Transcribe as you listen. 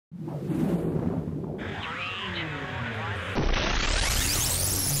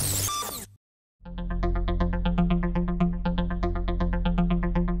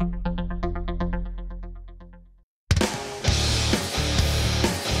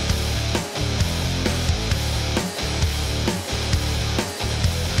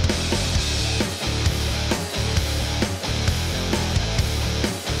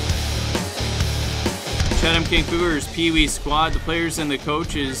Chatham-Kent Cougars Peewee squad, the players and the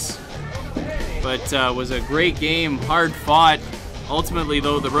coaches, but was a great game, hard fought. Ultimately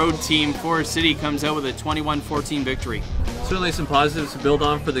though, the road team, Forest City, comes out with a 21-14 victory. Certainly some positives to build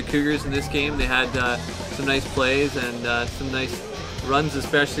on for the Cougars in this game. They had some nice plays and some nice runs,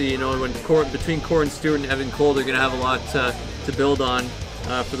 especially, you know, when between Corin Stewart and Evan Cole, they're going to have a lot to build on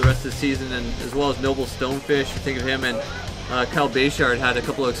for the rest of the season, and as well as Noble Stonefish, think of him, and Kyle Bayshard had a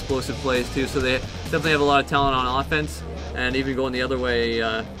couple of explosive plays too, so they definitely have a lot of talent on offense, and even going the other way,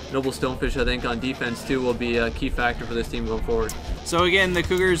 Noble Stonefish, I think, on defense too will be a key factor for this team going forward. So again, the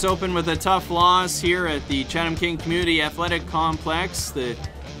Cougars open with a tough loss here at the Chatham-Kent Community Athletic Complex. The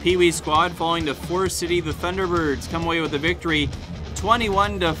Peewee squad falling to Forest City. The Thunderbirds come away with a victory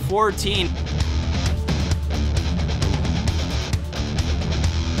 21-14.